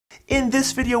In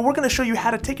this video, we're going to show you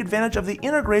how to take advantage of the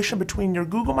integration between your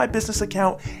Google My Business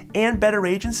account and Better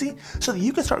Agency so that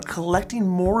you can start collecting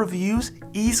more reviews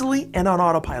easily and on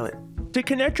autopilot. To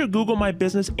connect your Google My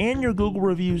Business and your Google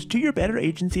reviews to your Better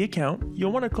Agency account,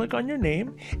 you'll want to click on your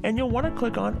name and you'll want to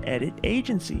click on Edit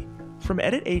Agency. From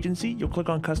Edit Agency, you'll click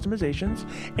on Customizations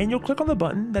and you'll click on the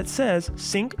button that says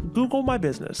Sync Google My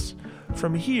Business.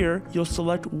 From here, you'll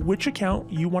select which account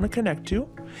you want to connect to,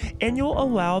 and you'll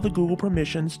allow the Google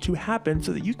permissions to happen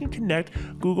so that you can connect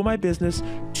Google My Business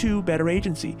to Better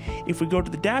Agency. If we go to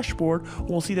the dashboard,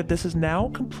 we'll see that this is now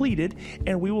completed,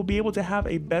 and we will be able to have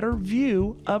a better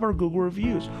view of our Google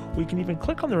reviews. We can even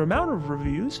click on the amount of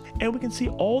reviews, and we can see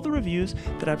all the reviews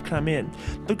that have come in.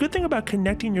 The good thing about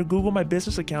connecting your Google My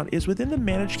Business account is within the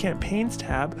Manage Campaigns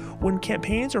tab, when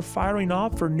campaigns are firing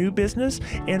off for new business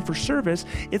and for service,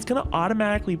 it's going to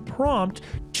automatically prompt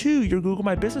to your Google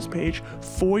My Business page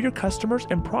for your customers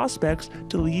and prospects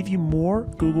to leave you more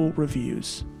Google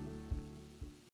reviews.